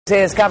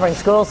Is covering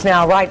schools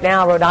now. Right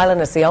now, Rhode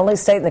Island is the only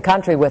state in the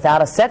country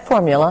without a set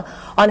formula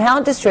on how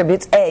it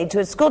distributes aid to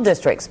its school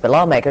districts. But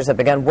lawmakers have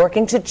begun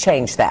working to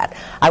change that.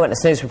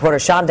 Eyewitness News reporter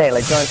Sean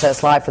Daly joins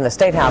us live from the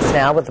State House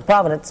now with the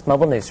Providence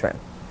Mobile Newsroom.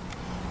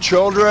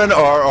 Children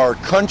are our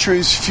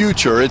country's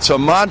future. It's a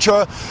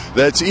mantra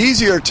that's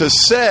easier to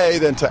say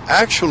than to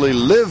actually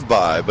live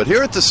by. But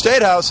here at the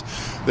State House,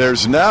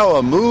 there's now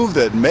a move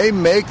that may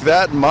make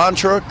that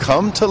mantra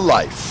come to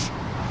life.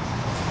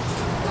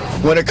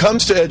 When it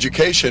comes to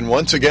education,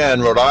 once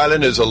again, Rhode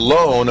Island is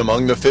alone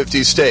among the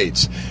 50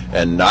 states,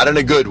 and not in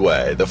a good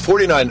way. The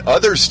 49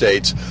 other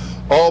states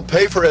all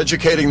pay for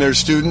educating their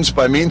students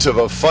by means of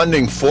a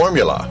funding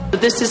formula.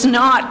 This is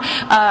not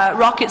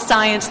rocket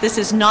science. This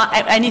is not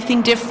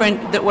anything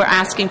different that we're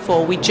asking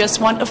for. We just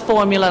want a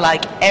formula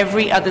like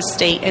every other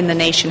state in the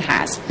nation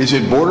has. Is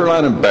it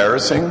borderline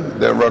embarrassing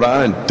that Rhode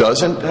Island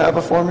doesn't have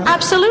a formula?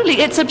 Absolutely.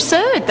 It's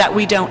absurd that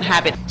we don't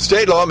have it.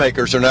 State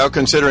lawmakers are now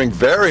considering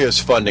various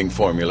funding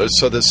formulas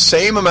so the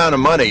same amount of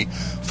money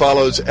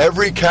follows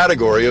every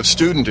category of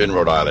student in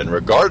Rhode Island,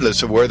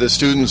 regardless of where the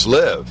students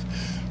live.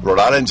 Rhode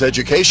Island's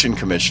education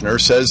commissioner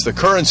says the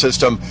current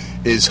system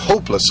is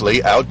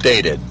hopelessly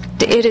outdated.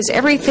 It is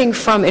everything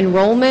from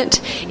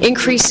enrollment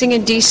increasing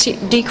and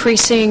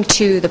decreasing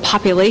to the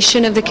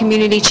population of the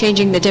community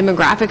changing, the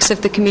demographics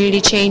of the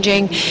community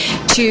changing,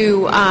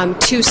 to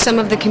some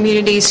of the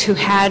communities who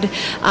had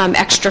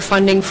extra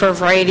funding for a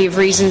variety of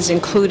reasons,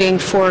 including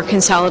for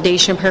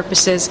consolidation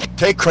purposes.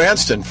 Take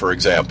Cranston, for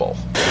example.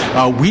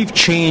 We've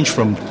changed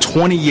from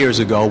 20 years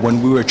ago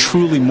when we were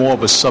truly more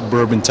of a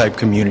suburban type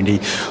community.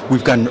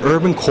 We've got an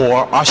urban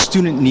core. Our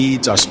student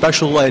needs, our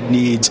special ed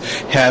needs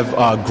have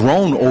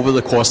grown over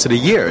the course of the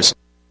years.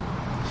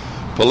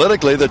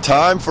 Politically, the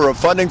time for a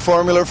funding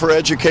formula for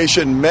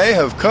education may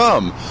have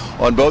come.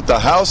 On both the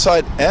House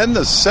side and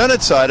the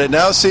Senate side, it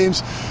now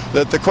seems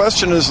that the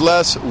question is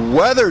less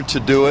whether to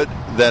do it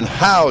than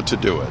how to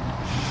do it.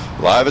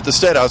 Live at the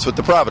State House with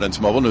the Providence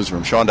Mobile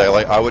Newsroom, Sean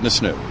Daly,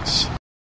 Eyewitness News.